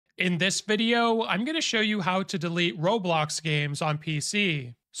In this video, I'm going to show you how to delete Roblox games on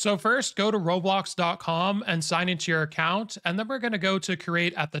PC. So first, go to roblox.com and sign into your account, and then we're going to go to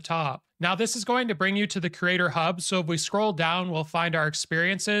Create at the top. Now this is going to bring you to the Creator Hub, so if we scroll down, we'll find our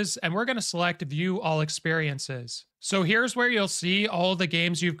experiences, and we're going to select View All Experiences. So here's where you'll see all the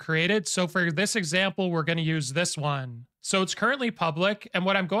games you've created. So for this example, we're going to use this one. So it's currently public, and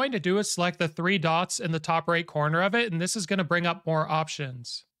what I'm going to do is select the three dots in the top right corner of it, and this is going to bring up more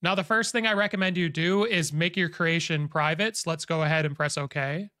options. Now, the first thing I recommend you do is make your creation private. So let's go ahead and press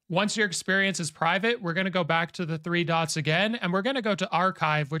OK. Once your experience is private, we're going to go back to the three dots again, and we're going to go to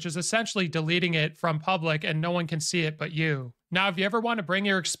Archive, which is essentially deleting it from public and no one can see it but you. Now, if you ever want to bring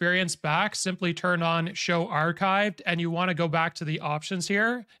your experience back, simply turn on Show Archived, and you want to go back to the options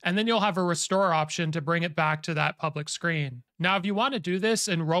here, and then you'll have a restore option to bring it back to that public screen. Now, if you want to do this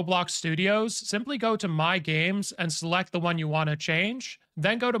in Roblox Studios, simply go to My Games and select the one you want to change.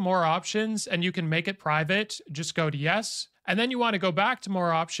 Then go to More Options, and you can make it private. Just go to Yes. And then you want to go back to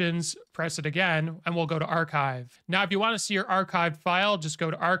More Options, press it again, and we'll go to Archive. Now, if you want to see your archived file, just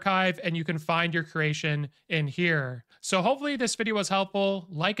go to Archive, and you can find your creation in here. So hopefully this video was helpful.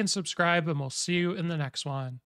 Like and subscribe, and we'll see you in the next one.